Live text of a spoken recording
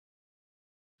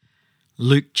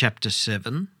Luke chapter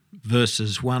 7,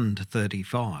 verses 1 to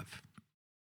 35.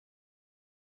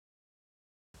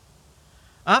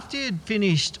 After he had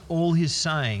finished all his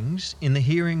sayings in the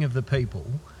hearing of the people,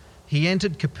 he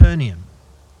entered Capernaum.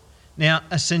 Now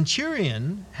a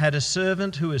centurion had a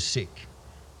servant who was sick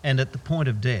and at the point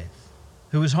of death,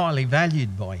 who was highly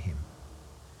valued by him.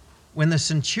 When the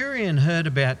centurion heard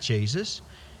about Jesus,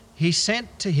 he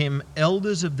sent to him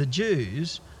elders of the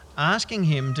Jews, asking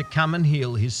him to come and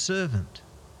heal his servant.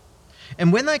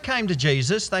 And when they came to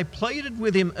Jesus, they pleaded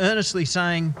with him earnestly,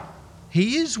 saying,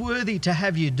 "He is worthy to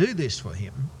have you do this for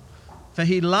him, for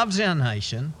he loves our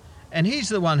nation, and he's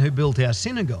the one who built our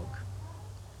synagogue."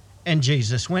 And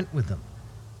Jesus went with them.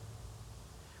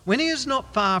 When he was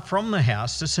not far from the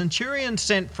house, the centurion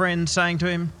sent friends, saying to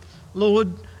him,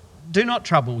 "Lord, do not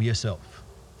trouble yourself,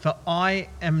 for I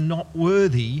am not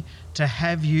worthy to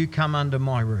have you come under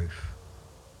my roof.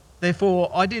 Therefore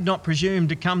I did not presume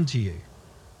to come to you.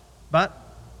 But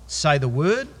say the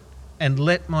word, and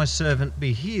let my servant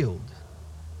be healed.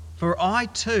 For I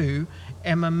too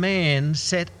am a man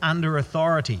set under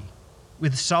authority,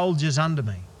 with soldiers under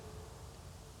me.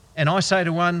 And I say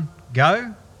to one,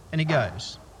 'Go,' and he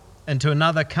goes, and to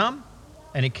another, 'Come,'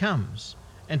 and he comes,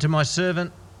 and to my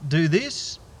servant, 'Do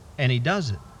this,' and he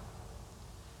does it."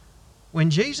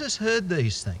 When Jesus heard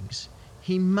these things,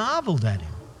 he marvelled at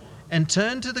him, and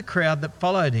turned to the crowd that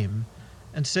followed him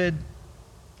and said,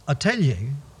 "I tell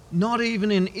you, not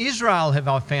even in Israel have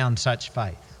I found such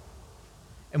faith."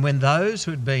 And when those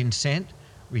who had been sent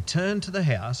returned to the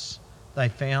house, they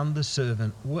found the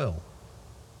servant well.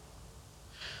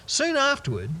 Soon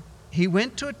afterward, he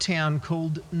went to a town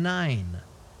called Nain,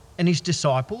 and his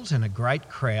disciples and a great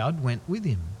crowd went with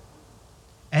him.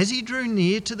 As he drew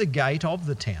near to the gate of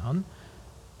the town,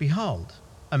 behold,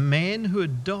 a man who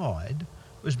had died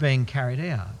was being carried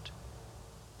out,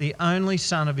 the only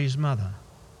son of his mother,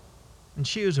 and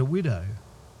she was a widow.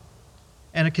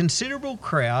 And a considerable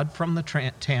crowd from the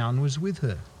town was with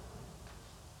her.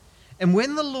 And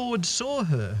when the Lord saw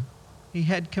her, he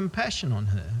had compassion on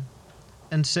her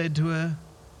and said to her,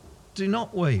 "Do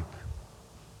not weep."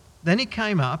 Then he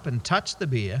came up and touched the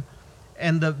bier,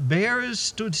 and the bearers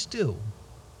stood still.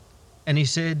 And he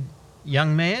said,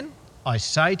 "Young man, I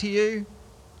say to you,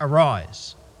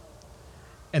 arise."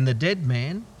 And the dead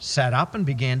man sat up and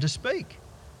began to speak,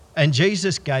 and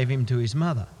Jesus gave him to his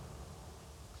mother.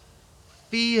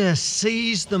 Fear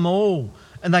seized them all,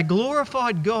 and they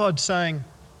glorified God, saying,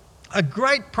 "A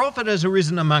great prophet has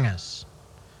arisen among us,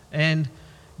 and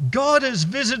God has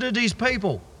visited his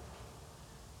people."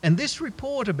 And this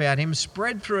report about him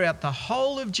spread throughout the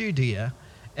whole of Judea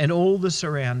and all the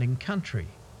surrounding country.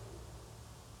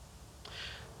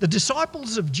 The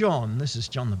disciples of John, this is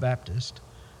John the Baptist,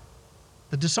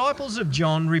 the disciples of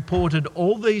John reported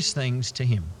all these things to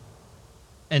him.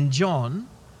 And John,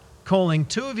 calling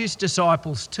two of his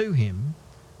disciples to him,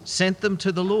 sent them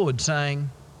to the Lord, saying,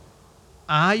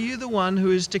 "Are you the one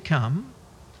who is to come,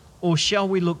 or shall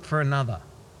we look for another?"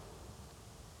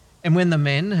 And when the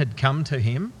men had come to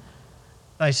him,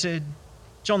 they said,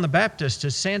 "John the Baptist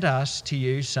has sent us to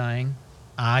you, saying,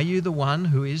 'Are you the one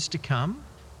who is to come,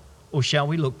 or shall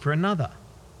we look for another?'"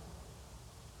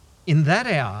 In that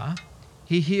hour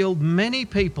he healed many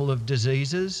people of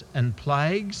diseases and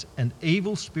plagues and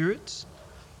evil spirits,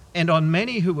 and on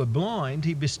many who were blind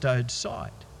he bestowed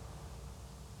sight.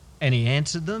 And he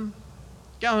answered them,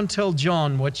 "Go and tell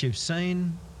John what you've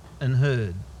seen and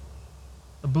heard.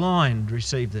 The blind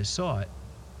receive their sight,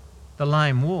 the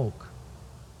lame walk,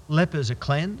 lepers are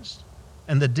cleansed,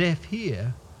 and the deaf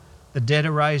hear, the dead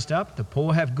are raised up, the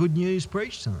poor have good news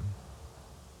preached to them.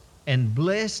 And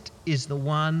blessed is the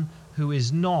one who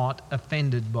is not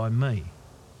offended by me."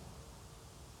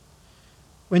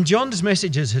 When John's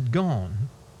messengers had gone,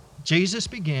 Jesus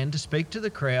began to speak to the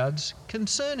crowds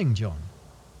concerning John.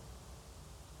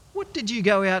 "What did you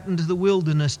go out into the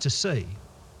wilderness to see?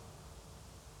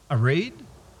 A reed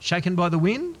shaken by the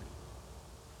wind?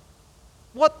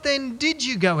 What then did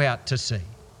you go out to see?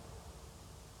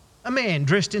 A man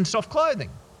dressed in soft clothing?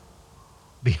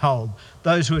 Behold,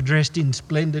 those who are dressed in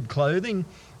splendid clothing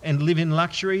and live in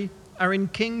luxury are in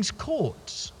king's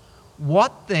courts.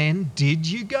 What then did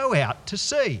you go out to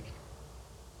see?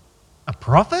 A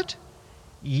prophet?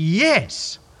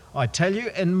 Yes, I tell you,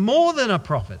 and more than a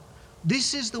prophet.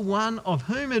 This is the one of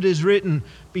whom it is written,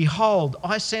 'Behold,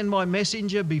 I send my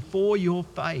messenger before your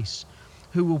face,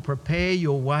 who will prepare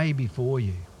your way before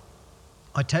you.'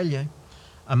 I tell you,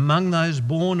 among those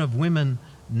born of women,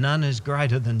 none is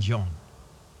greater than John.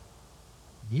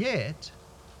 Yet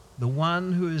the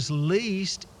one who is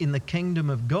least in the kingdom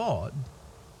of God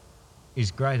is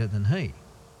greater than he.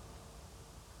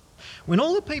 When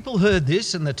all the people heard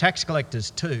this, and the tax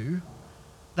collectors too,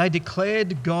 they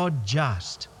declared God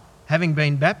just, having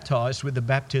been baptised with the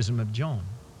baptism of John.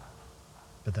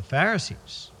 But the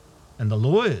Pharisees and the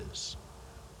lawyers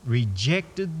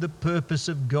rejected the purpose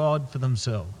of God for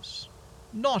themselves,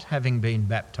 not having been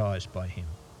baptised by him.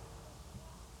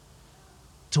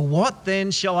 To what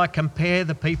then shall I compare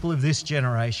the people of this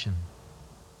generation?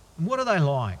 And what are they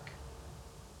like?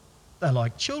 They're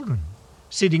like children,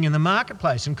 sitting in the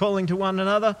marketplace and calling to one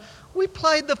another, "We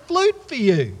played the flute for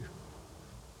you,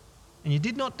 and you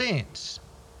did not dance.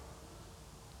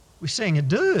 We sang a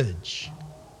dirge,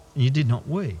 and you did not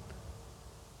weep."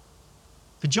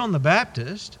 For John the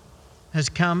Baptist has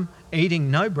come eating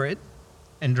no bread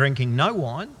and drinking no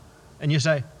wine, and you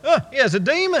say, "Oh, he has a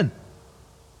demon."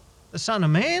 The Son of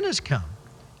Man has come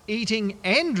eating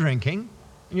and drinking,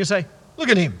 and you say, "Look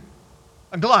at him,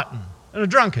 a glutton and a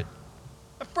drunkard,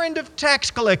 a friend of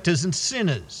tax collectors and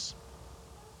sinners."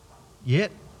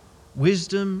 Yet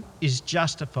wisdom is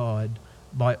justified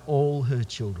by all her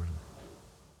children.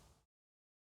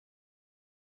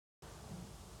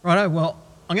 Righto, well,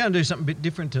 I'm going to do something a bit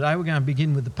different today. We're going to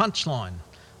begin with the punchline.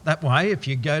 That way, if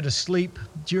you go to sleep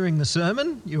during the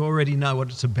sermon, you already know what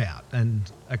it's about. And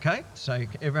okay, so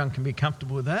everyone can be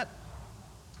comfortable with that.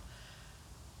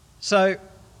 So,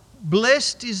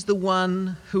 blessed is the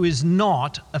one who is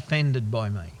not offended by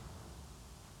me.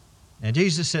 Now,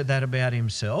 Jesus said that about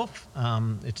himself.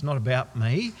 It's not about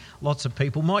me. Lots of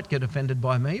people might get offended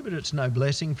by me, but it's no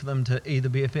blessing for them to either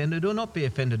be offended or not be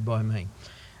offended by me.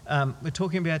 We're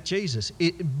talking about Jesus.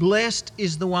 Blessed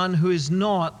is the one who is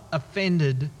not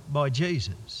offended by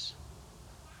Jesus.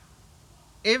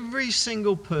 Every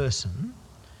single person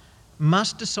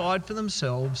must decide for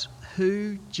themselves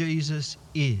who Jesus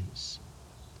is.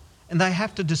 And they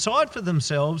have to decide for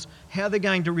themselves how they're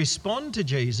going to respond to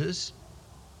Jesus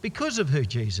because of who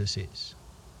Jesus is.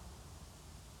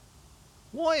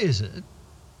 Why is it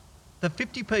that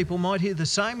 50 people might hear the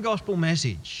same gospel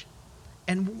message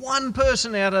and one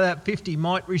person out of that 50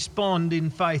 might respond in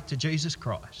faith to Jesus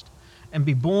Christ and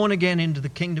be born again into the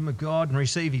kingdom of God and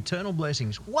receive eternal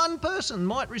blessings? One person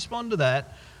might respond to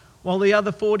that, while the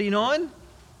other 49,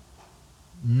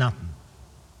 nothing.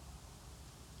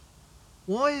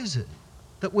 Why is it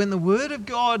that when the word of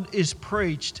God is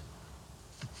preached,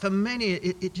 for many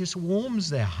it just warms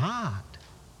their heart?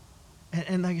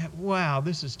 And they go, "Wow,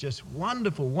 this is just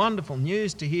wonderful, wonderful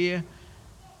news to hear."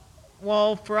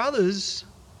 While for others,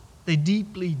 they're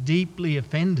deeply, deeply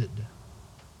offended.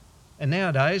 And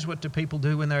nowadays, what do people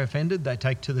do when they're offended? They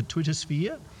take to the Twitter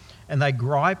sphere and they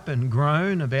gripe and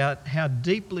groan about how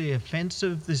deeply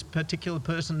offensive this particular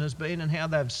person has been and how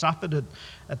they've suffered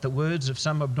at the words of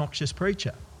some obnoxious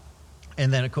preacher.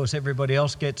 And then, of course, everybody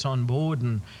else gets on board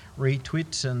and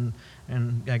retweets and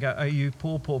they go, "Oh, you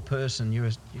poor, poor person,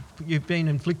 you've been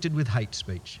inflicted with hate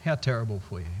speech. How terrible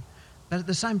for you." But at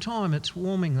the same time, it's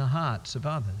warming the hearts of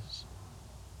others.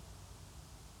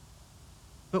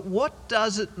 But what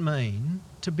does it mean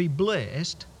to be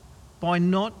blessed by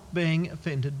not being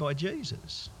offended by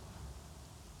Jesus?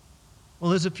 Well,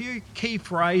 there's a few key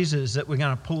phrases that we're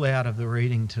going to pull out of the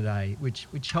reading today, which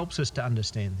helps us to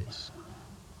understand this.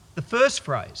 The first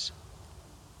phrase,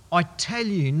 "I tell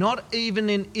you, not even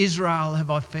in Israel have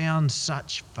I found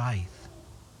such faith."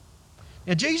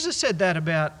 Now, Jesus said that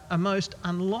about a most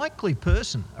unlikely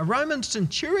person, a Roman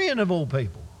centurion of all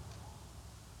people.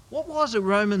 What was a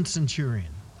Roman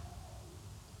centurion?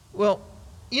 Well,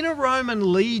 in a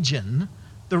Roman legion,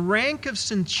 the rank of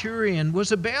centurion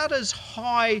was about as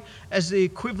high as the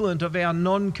equivalent of our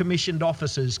non-commissioned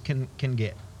officers can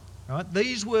get. Right?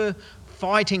 These were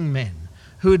fighting men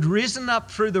who had risen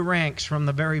up through the ranks from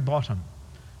the very bottom.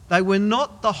 They were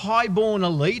not the high-born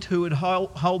elite who would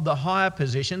hold the higher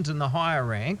positions and the higher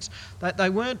ranks. They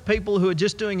weren't people who were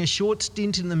just doing a short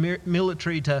stint in the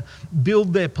military to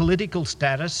build their political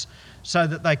status so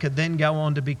that they could then go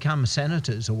on to become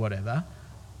senators or whatever.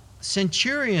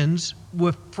 Centurions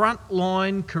were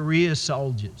frontline career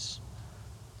soldiers.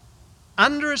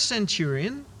 Under a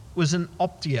centurion was an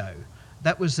optio.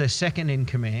 That was their second in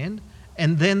command.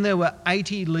 And then there were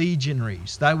 80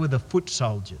 legionaries. They were the foot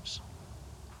soldiers.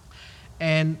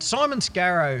 And Simon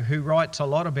Scarrow, who writes a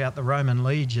lot about the Roman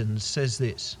legions, says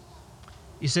this.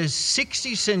 He says,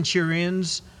 60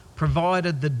 centurions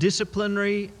provided the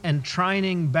disciplinary and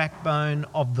training backbone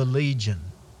of the legion.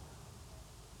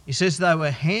 He says they were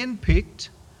handpicked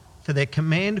for their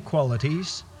command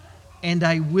qualities and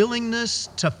a willingness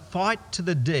to fight to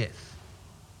the death.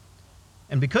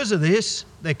 And because of this,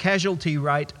 their casualty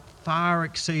rate far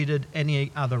exceeded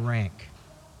any other rank.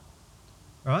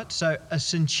 Right? So a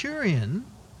centurion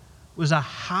was a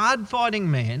hard-fighting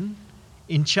man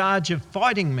in charge of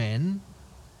fighting men,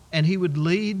 and he would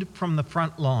lead from the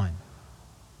front line.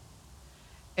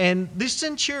 And this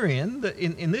centurion,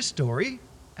 in this story,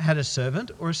 had a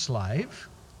servant or a slave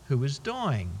who was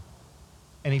dying,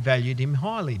 and he valued him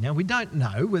highly. Now, we don't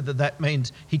know whether that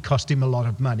means he cost him a lot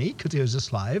of money because he was a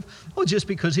slave, or just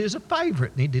because he was a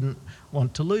favourite and he didn't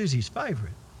want to lose his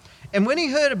favourite. And when he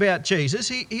heard about Jesus,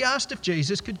 he asked if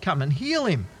Jesus could come and heal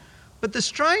him. But the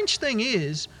strange thing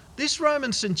is, this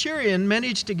Roman centurion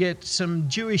managed to get some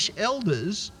Jewish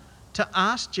elders to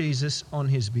ask Jesus on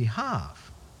his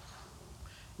behalf.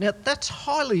 Now, that's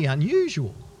highly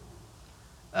unusual.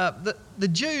 The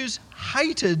Jews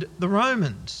hated the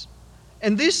Romans,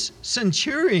 and this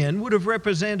centurion would have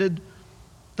represented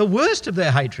the worst of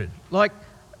their hatred. Like,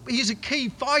 he's a key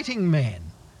fighting man.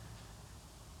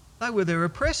 They were their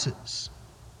oppressors.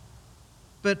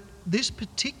 But this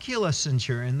particular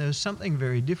centurion, there was something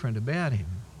very different about him.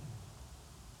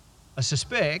 I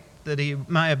suspect that he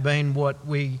may have been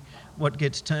what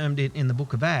gets termed in the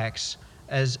book of Acts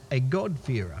as a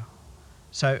God-fearer.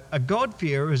 So a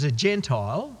God-fearer is a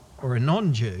Gentile or a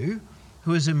non-Jew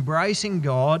who is embracing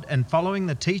God and following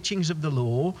the teachings of the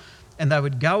law, and they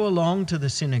would go along to the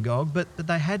synagogue, but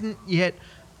they hadn't yet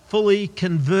fully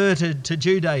converted to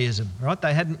Judaism, right?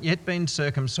 They hadn't yet been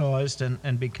circumcised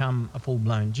and become a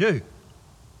full-blown Jew.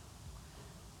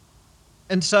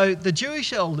 And so the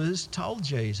Jewish elders told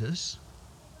Jesus,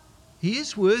 he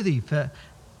is worthy for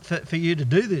you to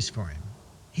do this for him.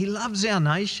 He loves our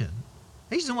nation.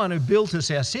 He's the one who built us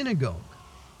our synagogue.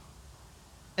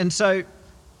 And so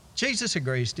Jesus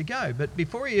agrees to go. But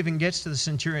before he even gets to the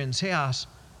centurion's house,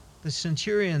 the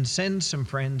centurion sends some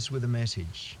friends with a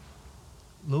message.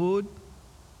 Lord,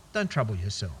 don't trouble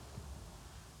yourself.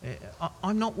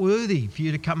 I'm not worthy for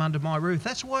you to come under my roof.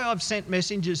 That's why I've sent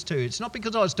messengers to you. It's not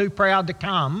because I was too proud to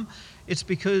come. It's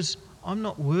because I'm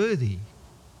not worthy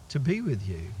to be with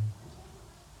you.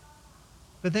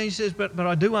 But then he says, but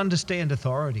I do understand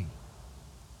authority.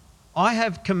 I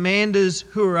have commanders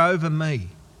who are over me,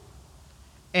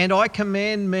 and I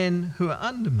command men who are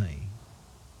under me.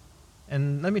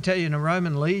 And let me tell you, in a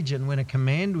Roman legion, when a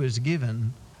command was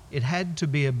given, it had to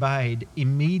be obeyed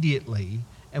immediately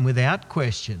and without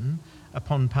question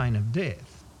upon pain of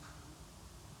death.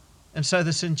 And so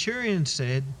the centurion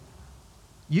said,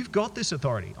 you've got this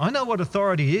authority. I know what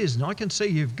authority is, and I can see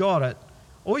you've got it.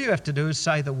 All you have to do is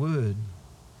say the word,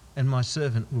 and my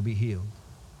servant will be healed.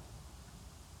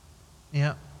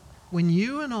 Now, when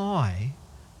you and I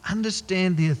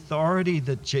understand the authority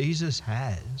that Jesus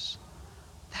has,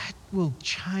 that will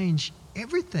change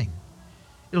everything.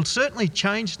 It'll certainly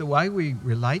change the way we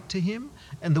relate to him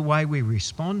and the way we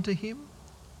respond to him.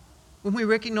 When we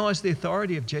recognise the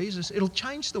authority of Jesus, it'll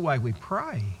change the way we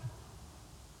pray.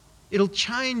 It'll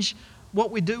change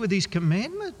what we do with his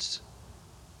commandments,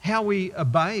 how we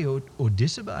obey or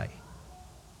disobey.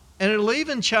 And it'll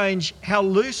even change how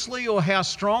loosely or how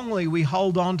strongly we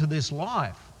hold on to this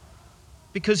life.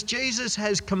 Because Jesus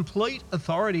has complete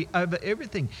authority over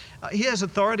everything. He has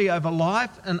authority over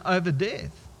life and over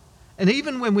death. And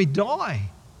even when we die,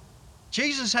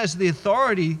 Jesus has the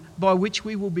authority by which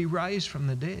we will be raised from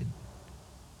the dead.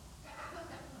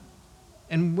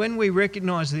 And when we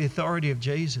recognise the authority of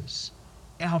Jesus,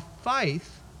 our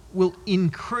faith will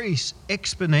increase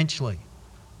exponentially.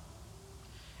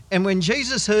 And when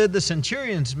Jesus heard the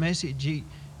centurion's message,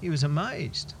 he was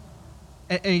amazed.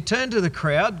 And he turned to the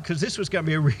crowd, because this was going to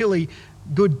be a really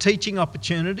good teaching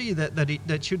opportunity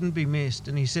that shouldn't be missed.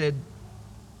 And he said,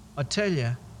 I tell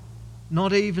you,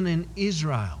 not even in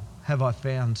Israel have I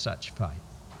found such faith.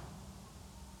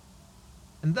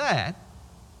 And that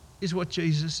is what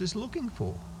Jesus is looking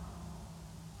for.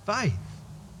 Faith.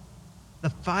 The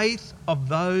faith of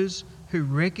those who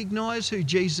recognise who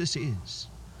Jesus is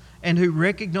and who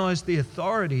recognise the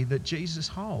authority that Jesus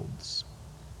holds.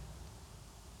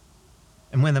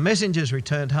 And when the messengers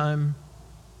returned home,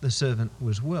 the servant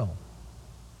was well.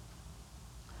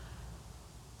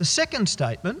 The second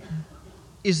statement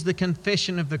is the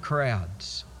confession of the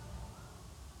crowds.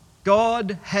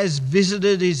 God has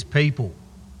visited his people.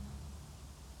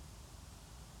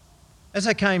 As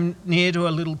I came near to a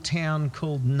little town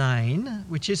called Nain,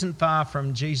 which isn't far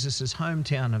from Jesus'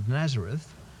 hometown of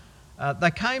Nazareth,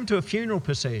 they came to a funeral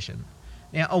procession.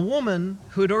 Now, a woman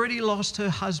who had already lost her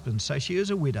husband, so she was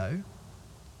a widow,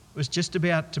 was just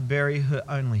about to bury her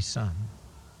only son.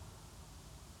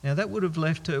 Now, that would have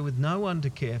left her with no one to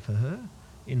care for her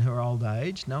in her old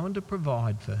age, no one to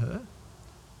provide for her.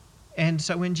 And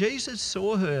so when Jesus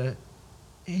saw her,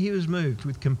 he was moved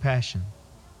with compassion.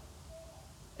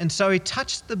 And so he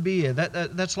touched the bier.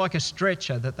 That's like a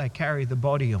stretcher that they carry the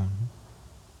body on.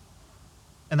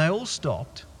 And they all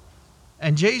stopped.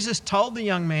 And Jesus told the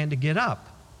young man to get up.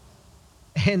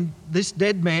 And this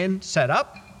dead man sat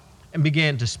up and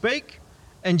began to speak,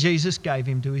 and Jesus gave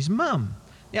him to his mum.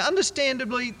 Now,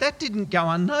 understandably, that didn't go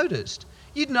unnoticed.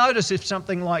 You'd notice if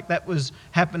something like that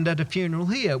happened at a funeral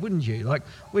here, wouldn't you? Like,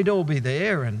 we'd all be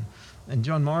there, and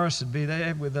John Morris would be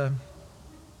there with a...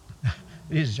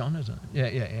 It is John, isn't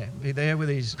it? Yeah. Be there with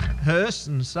his hearse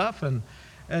and stuff,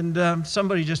 and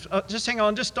somebody just hang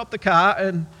on, just stop the car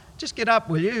and just get up,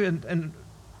 will you? And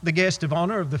the guest of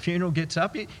honour of the funeral gets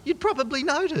up. You'd probably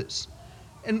notice.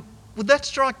 And would that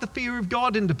strike the fear of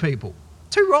God into people?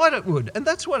 Too right it would. And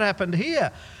that's what happened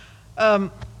here. And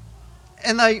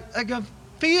they go,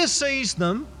 fear seized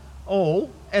them all,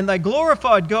 and they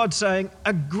glorified God, saying,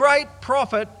 a great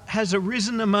prophet has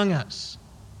arisen among us.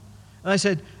 And they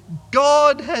said,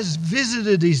 God has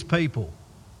visited his people.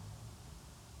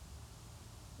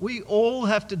 We all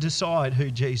have to decide who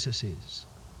Jesus is.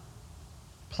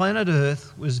 Planet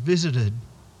Earth was visited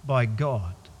by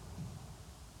God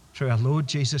through our Lord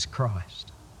Jesus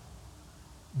Christ.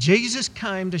 Jesus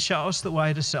came to show us the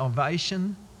way to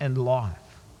salvation and life.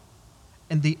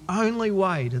 And the only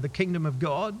way to the kingdom of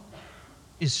God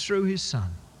is through his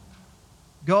Son.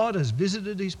 God has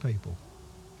visited his people.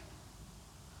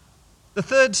 The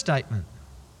third statement,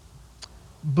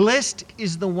 blessed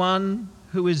is the one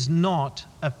who is not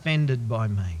offended by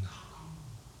me.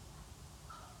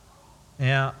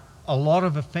 Now, a lot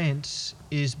of offence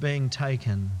is being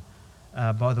taken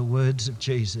by the words of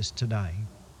Jesus today.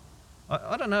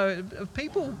 I don't know, are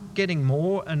people getting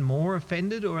more and more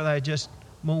offended, or are they just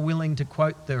more willing to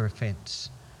quote their offence?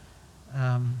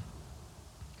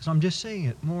 Because I'm just seeing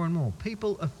it more and more.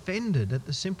 People offended at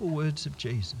the simple words of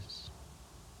Jesus.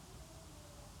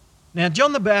 Now,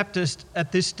 John the Baptist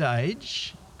at this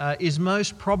stage is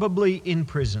most probably in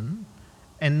prison,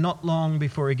 and not long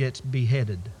before he gets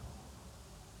beheaded.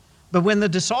 But when the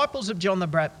disciples of John the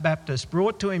Baptist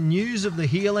brought to him news of the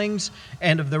healings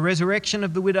and of the resurrection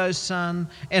of the widow's son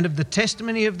and of the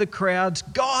testimony of the crowds,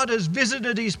 God has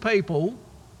visited his people.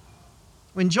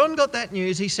 When John got that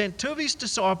news, he sent two of his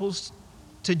disciples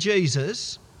to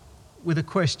Jesus with a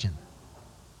question.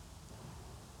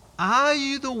 Are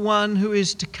you the one who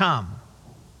is to come,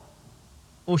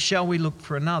 or shall we look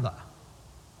for another?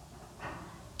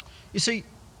 You see,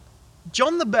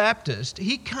 John the Baptist,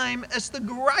 he came as the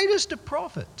greatest of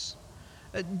prophets.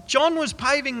 John was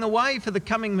paving the way for the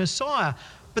coming Messiah,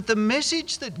 but the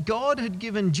message that God had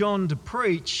given John to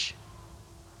preach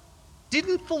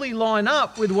didn't fully line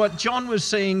up with what John was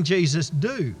seeing Jesus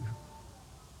do.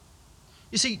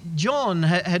 You see, John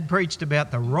had preached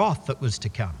about the wrath that was to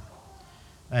come,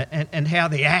 and how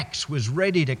the axe was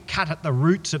ready to cut at the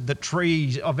roots of the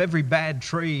trees, of every bad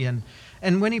tree.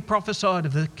 And when he prophesied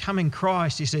of the coming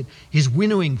Christ, he said his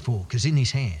winnowing fork is in his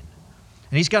hand.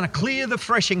 And he's going to clear the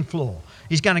threshing floor.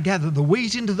 He's going to gather the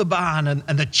wheat into the barn,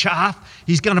 and the chaff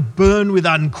he's going to burn with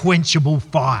unquenchable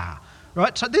fire.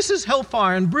 Right? So this is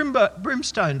hellfire and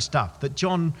brimstone stuff that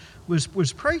John was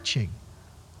preaching.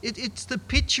 It's the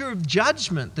picture of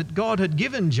judgment that God had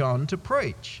given John to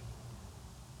preach.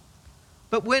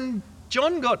 But when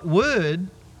John got word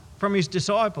from his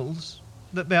disciples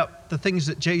about the things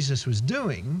that Jesus was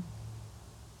doing,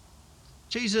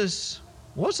 Jesus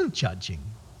wasn't judging.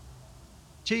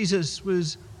 Jesus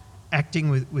was acting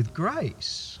with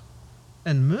grace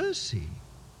and mercy.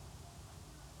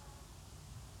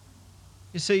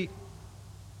 You see,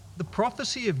 the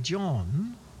prophecy of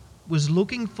John was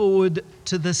looking forward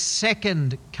to the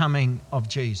second coming of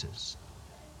Jesus,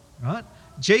 right?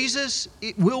 Jesus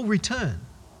will return.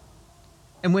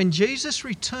 And when Jesus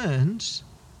returns,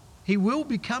 he will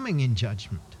be coming in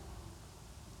judgment.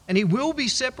 And he will be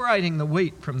separating the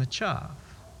wheat from the chaff.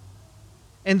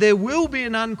 And there will be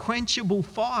an unquenchable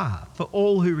fire for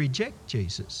all who reject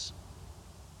Jesus.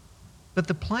 But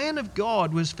the plan of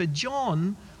God was for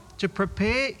John to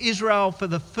prepare Israel for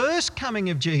the first coming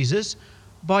of Jesus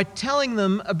by telling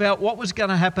them about what was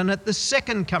going to happen at the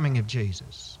second coming of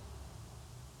Jesus.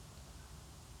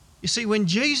 You see, when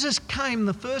Jesus came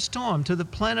the first time to the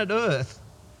planet Earth,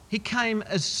 he came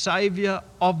as Saviour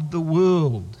of the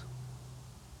world.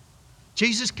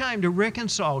 Jesus came to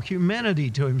reconcile humanity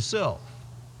to himself.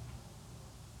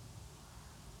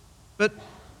 But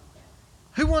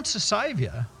who wants a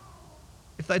saviour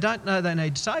if they don't know they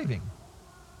need saving?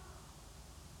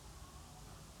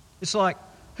 It's like,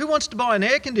 who wants to buy an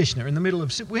air conditioner in the middle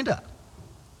of winter?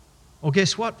 Well,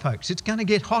 guess what, folks? It's going to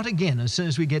get hot again as soon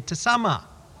as we get to summer.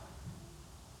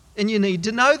 And you need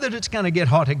to know that it's going to get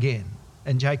hot again.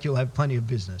 And Jake, you'll have plenty of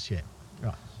business, yeah.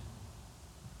 Right.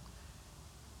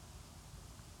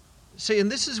 See,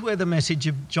 and this is where the message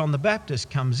of John the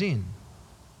Baptist comes in.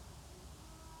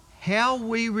 How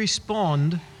we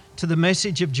respond to the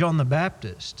message of John the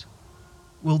Baptist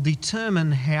will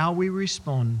determine how we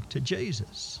respond to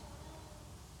Jesus.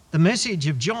 The message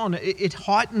of John, it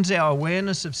heightens our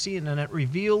awareness of sin, and it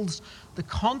reveals the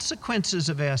consequences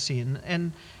of our sin,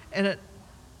 and it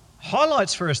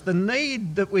highlights for us the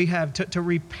need that we have to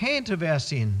repent of our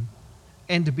sin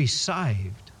and to be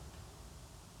saved.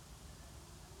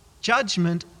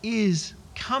 Judgment is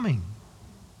coming.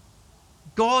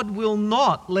 God will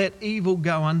not let evil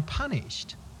go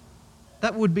unpunished.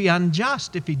 That would be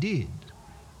unjust if he did.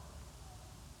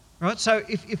 Right? So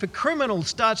if a criminal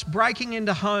starts breaking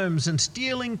into homes and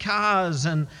stealing cars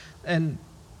and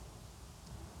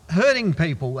hurting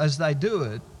people as they do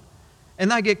it, and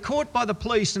they get caught by the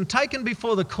police and taken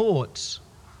before the courts,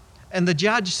 and the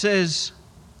judge says,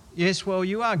 yes, well,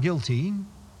 you are guilty,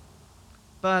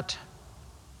 but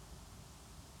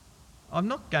I'm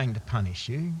not going to punish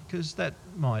you because that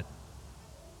might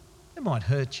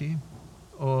hurt you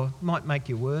or might make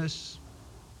you worse.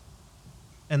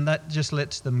 And that just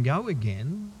lets them go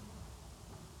again.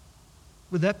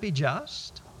 Would that be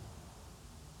just?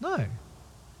 No. And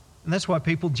that's why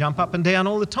people jump up and down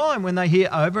all the time when they hear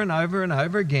over and over and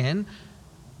over again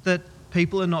that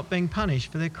people are not being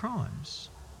punished for their crimes,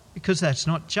 because that's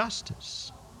not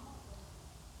justice.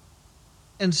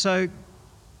 And so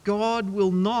God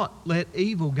will not let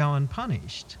evil go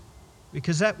unpunished,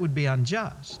 because that would be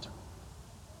unjust.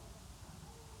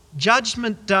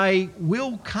 Judgment Day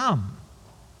will come.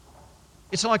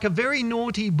 It's like a very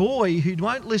naughty boy who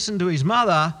won't listen to his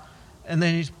mother, and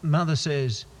then his mother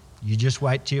says, you just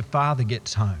wait till your father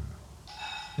gets home.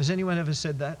 Has anyone ever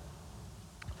said that?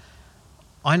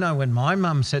 I know when my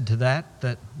mum said to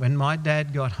that when my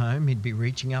dad got home, he'd be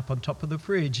reaching up on top of the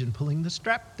fridge and pulling the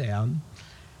strap down.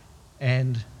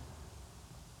 And,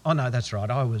 oh no, that's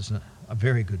right, I was a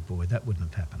very good boy. That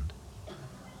wouldn't have happened.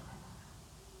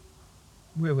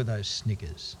 Where were those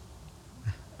Snickers?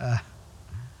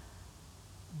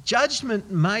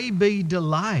 Judgment may be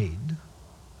delayed,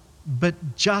 but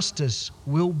justice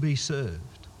will be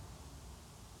served.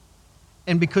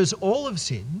 And because all have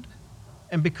sinned,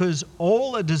 and because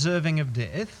all are deserving of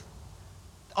death,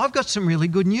 I've got some really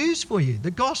good news for you.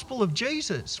 The gospel of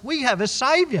Jesus. We have a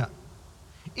Saviour.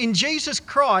 In Jesus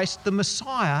Christ, the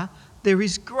Messiah, there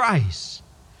is grace.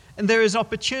 And there is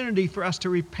opportunity for us to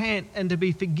repent and to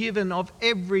be forgiven of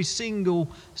every single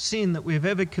sin that we've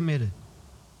ever committed.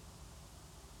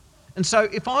 And so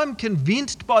if I'm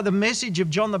convinced by the message of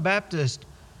John the Baptist,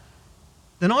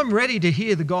 then I'm ready to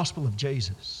hear the gospel of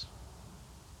Jesus.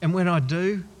 And when I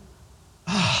do,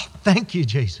 thank you,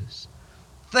 Jesus.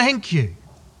 Thank you.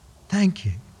 Thank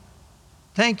you.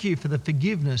 Thank you for the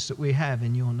forgiveness that we have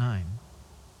in your name.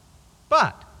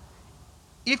 But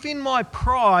if in my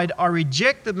pride I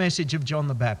reject the message of John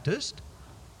the Baptist,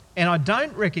 and I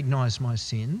don't recognise my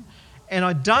sin, and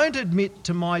I don't admit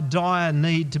to my dire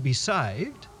need to be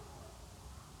saved,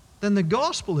 then the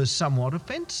gospel is somewhat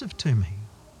offensive to me.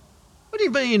 What do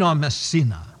you mean I'm a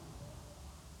sinner?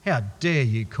 How dare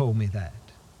you call me that?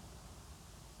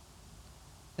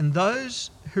 And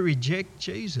those who reject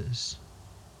Jesus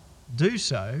do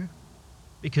so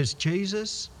because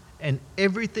Jesus and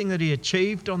everything that he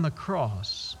achieved on the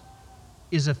cross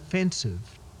is offensive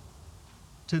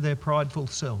to their prideful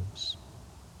selves.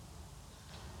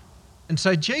 And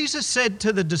so Jesus said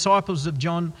to the disciples of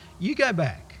John, you go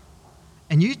back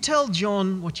and you tell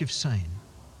John what you've seen,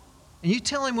 and you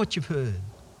tell him what you've heard.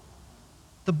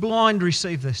 The blind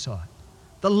receive their sight,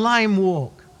 the lame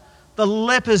walk, the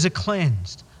lepers are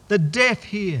cleansed, the deaf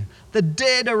hear, the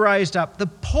dead are raised up, the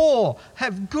poor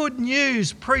have good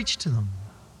news preached to them.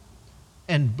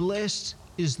 And blessed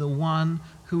is the one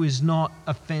who is not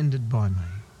offended by me.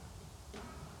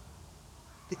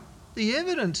 The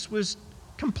evidence was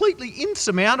completely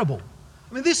insurmountable.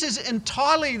 I mean, this is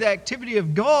entirely the activity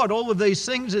of God, all of these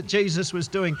things that Jesus was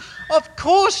doing. Of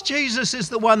course Jesus is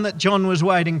the one that John was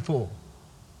waiting for.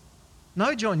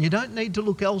 No, John, you don't need to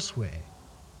look elsewhere.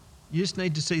 You just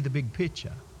need to see the big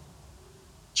picture.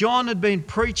 John had been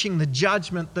preaching the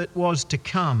judgment that was to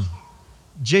come.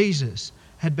 Jesus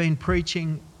had been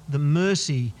preaching the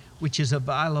mercy which is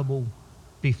available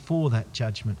before that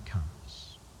judgment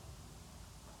comes.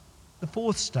 The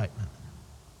fourth statement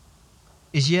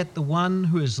is, yet the one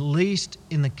who is least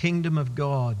in the kingdom of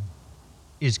God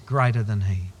is greater than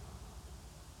he.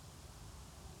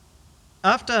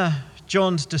 After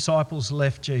John's disciples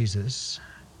left Jesus,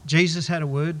 Jesus had a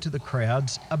word to the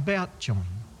crowds about John.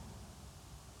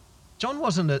 John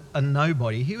wasn't a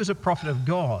nobody, he was a prophet of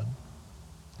God.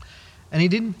 And he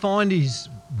didn't find his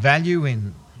value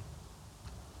in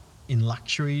in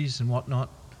luxuries and whatnot.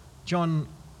 John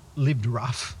lived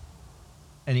rough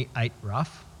and he ate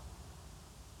rough.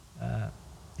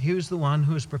 He was the one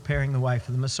who was preparing the way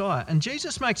for the Messiah. And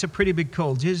Jesus makes a pretty big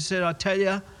call. Jesus said, I tell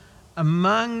you,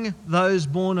 among those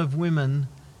born of women,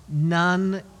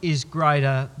 none is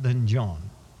greater than John.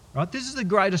 Right? This is the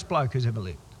greatest bloke who's ever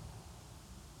lived.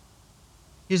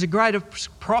 He's a greater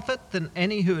prophet than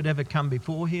any who had ever come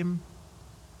before him.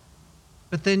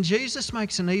 But then Jesus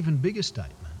makes an even bigger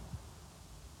statement.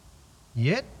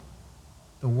 Yet,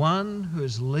 the one who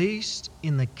is least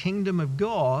in the kingdom of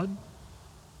God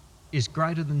is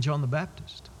greater than John the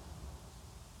Baptist.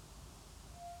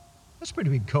 That's a pretty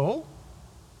big call.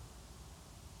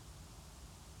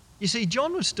 You see,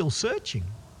 John was still searching.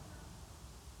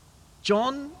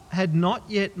 John had not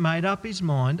yet made up his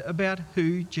mind about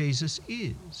who Jesus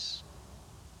is.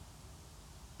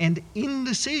 And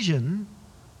indecision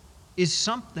is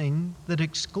something that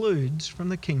excludes from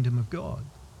the kingdom of God.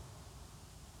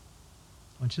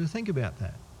 I want you to think about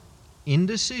that.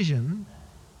 Indecision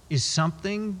is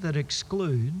something that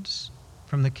excludes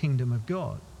from the kingdom of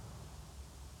God.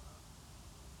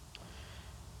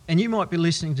 And you might be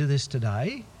listening to this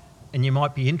today, and you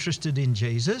might be interested in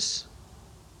Jesus,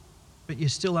 but you're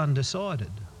still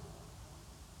undecided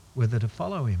whether to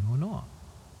follow him or not.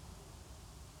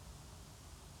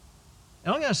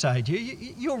 And I'm going to say to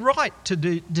you, you're right to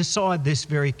decide this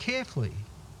very carefully,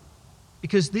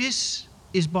 because this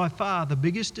is by far the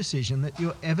biggest decision that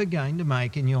you're ever going to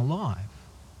make in your life.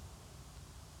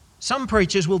 Some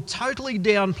preachers will totally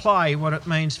downplay what it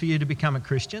means for you to become a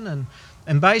Christian,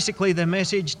 and basically their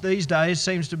message these days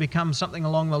seems to become something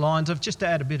along the lines of just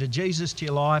add a bit of Jesus to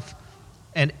your life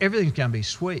and everything's going to be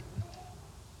sweet.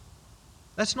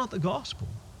 That's not the gospel.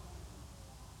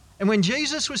 And when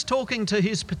Jesus was talking to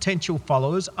his potential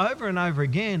followers over and over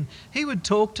again, he would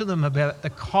talk to them about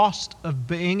the cost of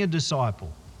being a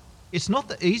disciple. It's not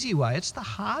the easy way, it's the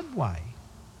hard way.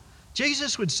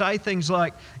 Jesus would say things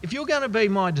like, if you're going to be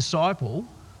my disciple,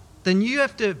 then you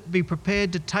have to be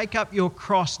prepared to take up your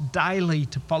cross daily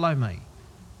to follow me.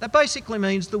 That basically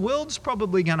means the world's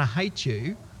probably going to hate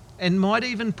you and might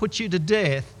even put you to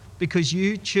death because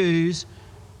you choose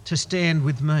to stand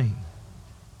with me.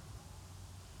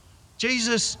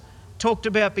 Jesus talked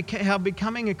about how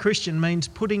becoming a Christian means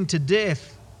putting to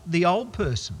death the old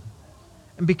person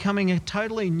and becoming a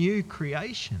totally new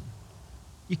creation.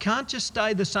 You can't just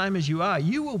stay the same as you are.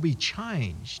 You will be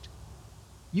changed.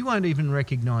 You won't even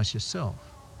recognise yourself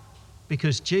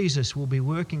because Jesus will be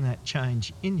working that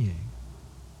change in you.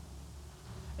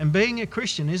 And being a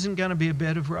Christian isn't going to be a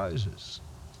bed of roses.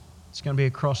 It's going to be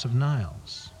a cross of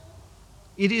nails.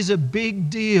 It is a big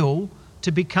deal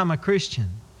to become a Christian.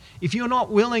 If you're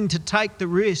not willing to take the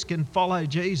risk and follow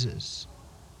Jesus,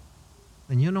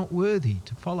 then you're not worthy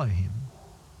to follow him.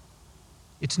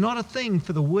 It's not a thing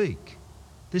for the weak.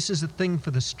 This is a thing for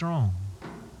the strong.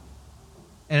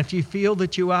 And if you feel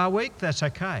that you are weak, that's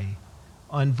okay.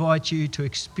 I invite you to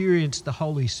experience the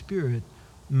Holy Spirit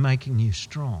making you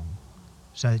strong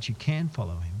so that you can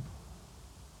follow him.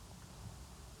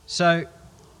 So,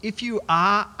 if you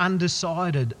are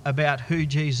undecided about who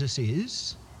Jesus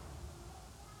is,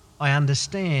 I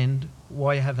understand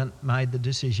why you haven't made the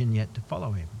decision yet to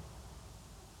follow him.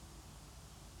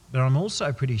 But I'm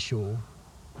also pretty sure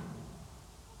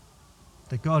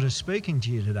that God is speaking to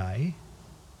you today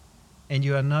and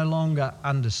you are no longer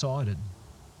undecided.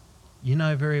 You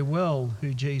know very well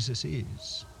who Jesus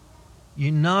is.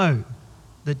 You know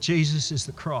that Jesus is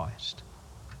the Christ.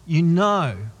 You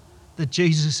know that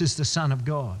Jesus is the Son of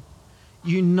God.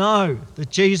 You know that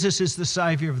Jesus is the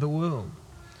Saviour of the world.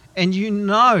 And you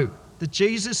know that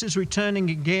Jesus is returning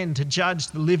again to judge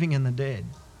the living and the dead.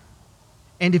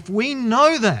 And if we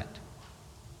know that,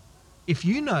 if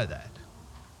you know that,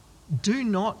 do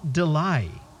not delay.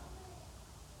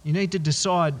 You need to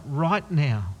decide right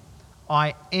now,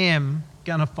 I am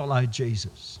going to follow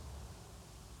Jesus.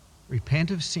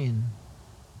 Repent of sin,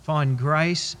 find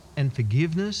grace and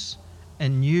forgiveness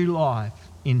and new life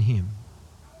in him.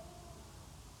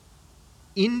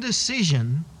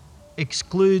 Indecision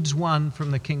excludes one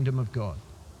from the kingdom of God.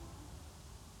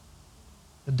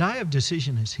 The day of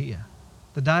decision is here.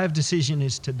 The day of decision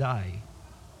is today.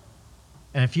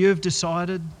 And if you have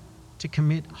decided to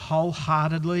commit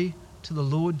wholeheartedly to the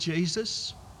Lord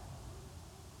Jesus,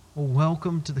 well,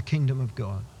 welcome to the kingdom of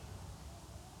God.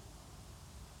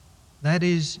 That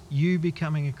is you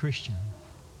becoming a Christian.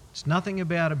 It's nothing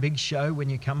about a big show when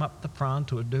you come up the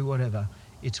front or do whatever.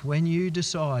 It's when you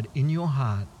decide in your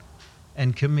heart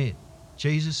and commit,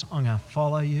 Jesus, I'm going to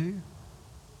follow you.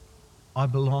 I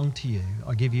belong to you.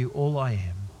 I give you all I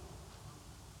am.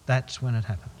 That's when it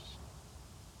happens.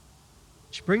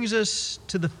 Which brings us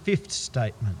to the fifth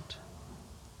statement.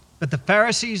 But the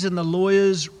Pharisees and the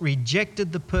lawyers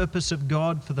rejected the purpose of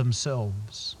God for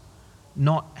themselves,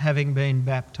 not having been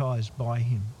baptized by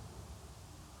him.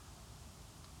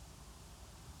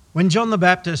 When John the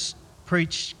Baptist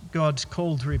preached God's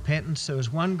call to repentance, there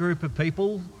was one group of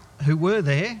people who were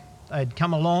there. They'd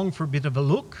come along for a bit of a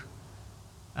look,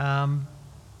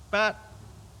 but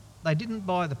they didn't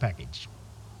buy the package.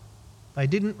 They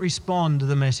didn't respond to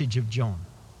the message of John.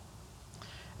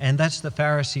 And that's the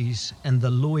Pharisees and the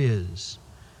lawyers.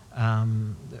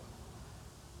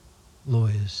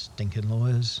 Stinking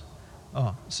lawyers.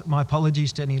 Oh, so my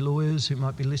apologies to any lawyers who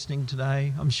might be listening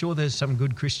today. I'm sure there's some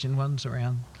good Christian ones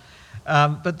around.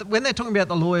 But when they're talking about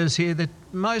the lawyers here, they're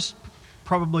most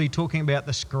probably talking about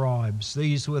the scribes.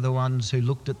 These were the ones who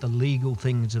looked at the legal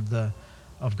things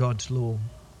of God's law.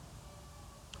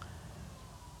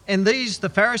 And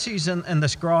the Pharisees and the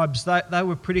scribes, they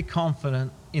were pretty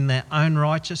confident in their own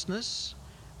righteousness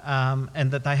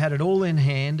and that they had it all in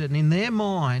hand. And in their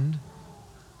mind,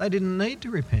 they didn't need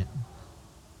to repent.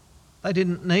 They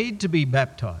didn't need to be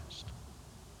baptised.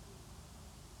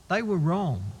 They were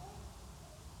wrong.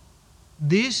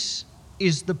 This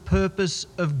is the purpose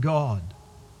of God,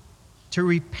 to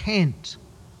repent,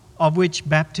 of which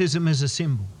baptism is a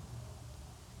symbol,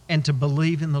 and to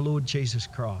believe in the Lord Jesus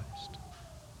Christ.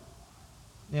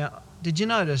 Now, did you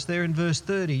notice there in verse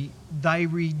 30, they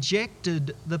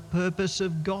rejected the purpose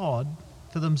of God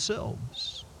for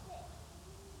themselves?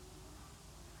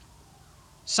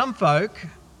 Some folk,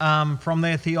 from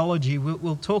their theology,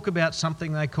 will talk about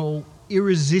something they call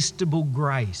irresistible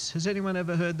grace. Has anyone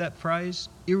ever heard that phrase?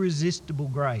 Irresistible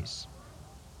grace.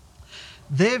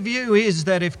 Their view is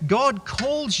that if God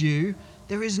calls you,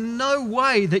 there is no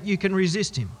way that you can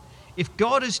resist him. If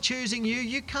God is choosing you,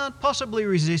 you can't possibly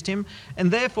resist him. And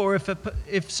therefore,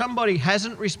 if somebody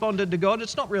hasn't responded to God,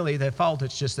 it's not really their fault.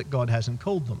 It's just that God hasn't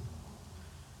called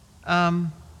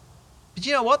them. But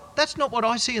you know what? That's not what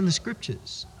I see in the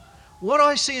Scriptures. What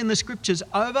I see in the Scriptures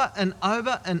over and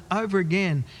over and over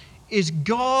again is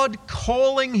God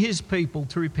calling his people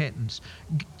to repentance.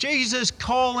 Jesus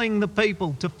calling the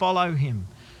people to follow him.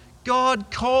 God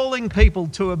calling people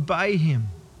to obey him.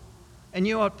 And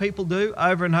you know what people do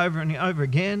over and over and over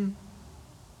again?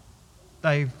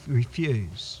 They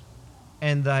refuse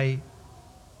and they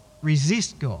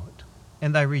resist God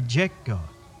and they reject God.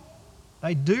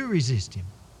 They do resist him.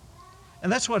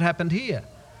 And that's what happened here.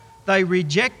 They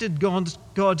rejected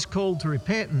God's call to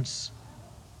repentance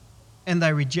and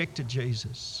they rejected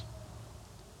Jesus.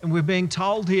 And we're being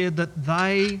told here that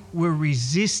they were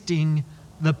resisting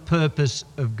the purpose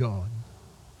of God.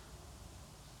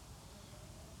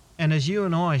 And as you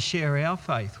and I share our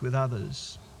faith with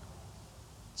others,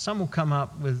 some will come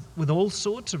up with all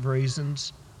sorts of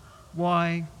reasons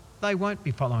why they won't be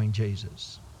following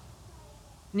Jesus.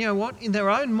 And you know what? In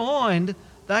their own mind,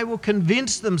 they will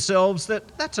convince themselves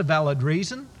that that's a valid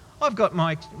reason. I've got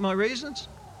my reasons.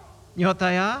 You know what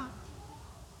they are?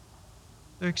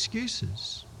 They're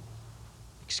excuses.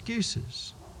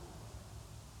 Excuses.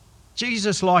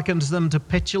 Jesus likens them to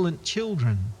petulant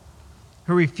children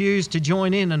who refused to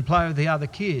join in and play with the other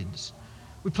kids.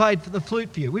 We played the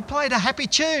flute for you. We played a happy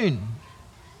tune,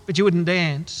 but you wouldn't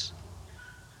dance.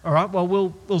 All right, well,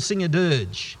 we'll sing a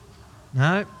dirge.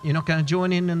 No, you're not going to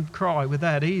join in and cry with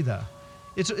that either.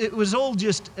 It was all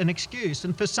just an excuse.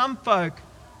 And for some folk,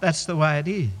 that's the way it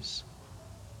is.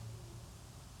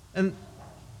 And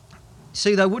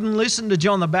see, they wouldn't listen to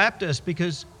John the Baptist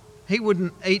because he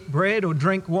wouldn't eat bread or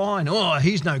drink wine. Oh,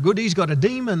 he's no good. He's got a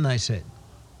demon, they said.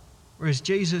 Whereas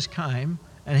Jesus came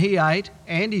and he ate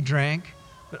and he drank.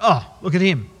 But oh, look at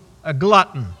him, a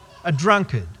glutton, a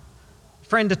drunkard,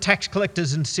 friend of tax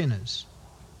collectors and sinners.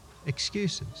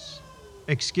 Excuses,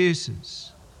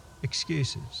 excuses,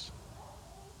 excuses.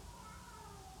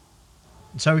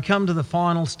 And so we come to the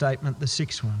final statement, the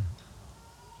sixth one.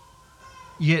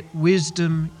 Yet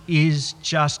wisdom is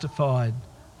justified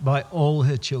by all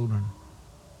her children.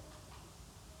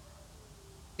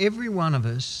 Every one of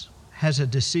us has a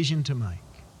decision to make.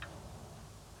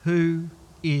 Who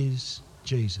is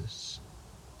Jesus?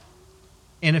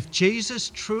 And if Jesus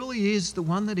truly is the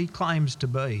one that he claims to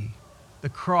be, the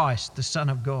Christ, the Son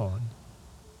of God,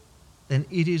 then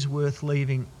it is worth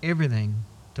leaving everything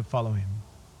to follow him.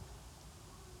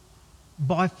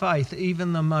 By faith,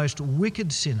 even the most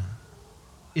wicked sinner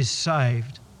is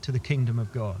saved to the kingdom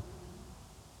of God.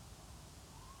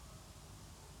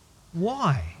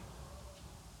 Why?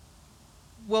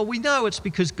 Well, we know it's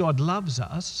because God loves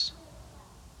us.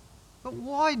 But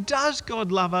why does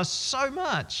God love us so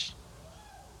much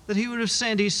that he would have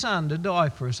sent his Son to die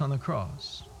for us on the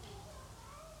cross?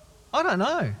 I don't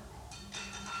know.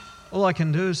 All I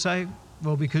can do is say,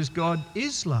 well, because God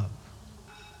is love.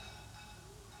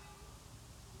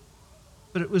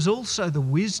 But it was also the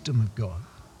wisdom of God.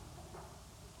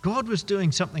 God was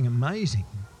doing something amazing,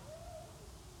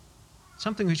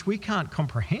 something which we can't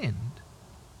comprehend.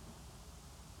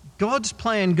 God's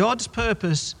plan, God's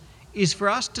purpose is for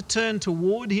us to turn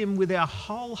toward Him with our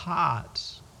whole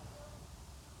hearts.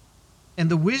 And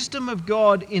the wisdom of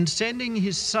God in sending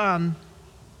His Son,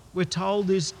 we're told,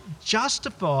 is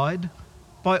justified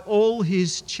by all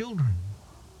His children.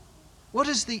 What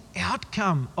is the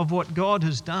outcome of what God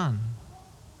has done?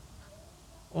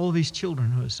 All of His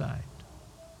children who are saved.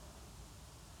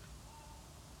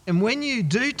 And when you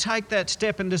do take that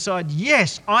step and decide,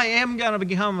 yes, I am going to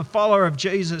become a follower of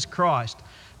Jesus Christ,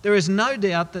 there is no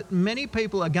doubt that many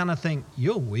people are going to think,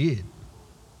 you're weird.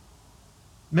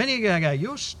 Many are going to go,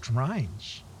 you're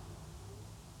strange.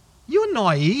 You're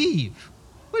naive.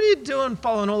 What are you doing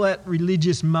following all that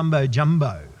religious mumbo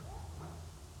jumbo?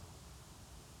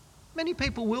 Many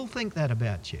people will think that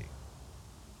about you.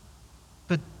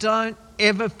 But don't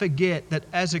ever forget that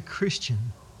as a Christian,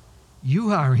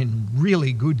 you are in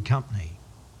really good company.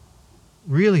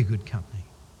 Really good company.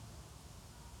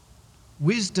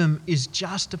 Wisdom is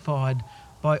justified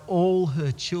by all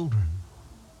her children.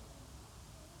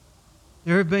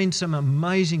 There have been some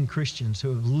amazing Christians who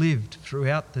have lived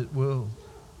throughout the world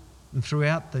and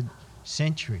throughout the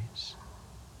centuries.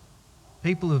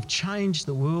 People who have changed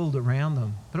the world around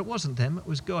them, but it wasn't them, it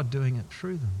was God doing it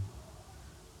through them.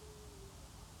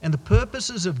 And the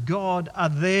purposes of God are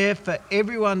there for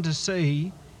everyone to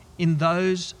see in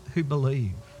those who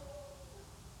believe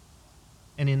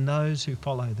and in those who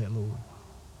follow their Lord.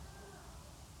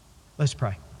 Let's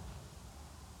pray.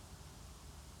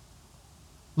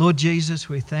 Lord Jesus,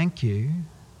 we thank you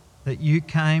that you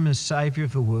came as Saviour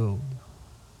of the world.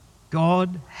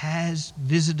 God has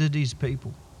visited His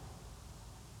people.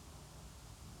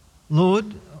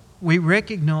 Lord, we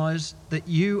recognise that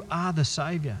you are the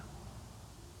Saviour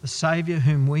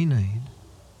whom we need.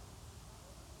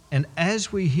 And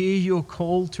as we hear your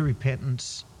call to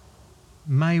repentance,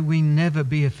 may we never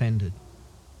be offended,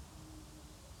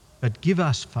 but give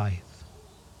us faith.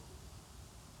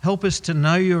 Help us to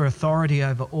know your authority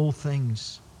over all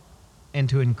things and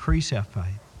to increase our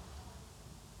faith.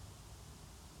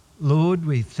 Lord,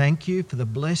 we thank you for the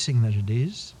blessing that it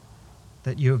is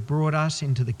that you have brought us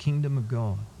into the kingdom of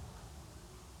God.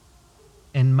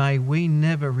 And may we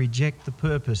never reject the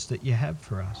purpose that you have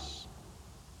for us.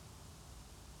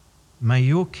 May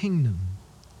your kingdom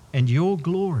and your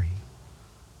glory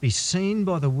be seen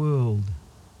by the world,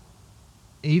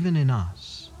 even in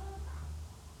us,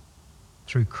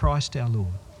 through Christ our Lord.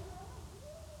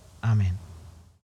 Amen.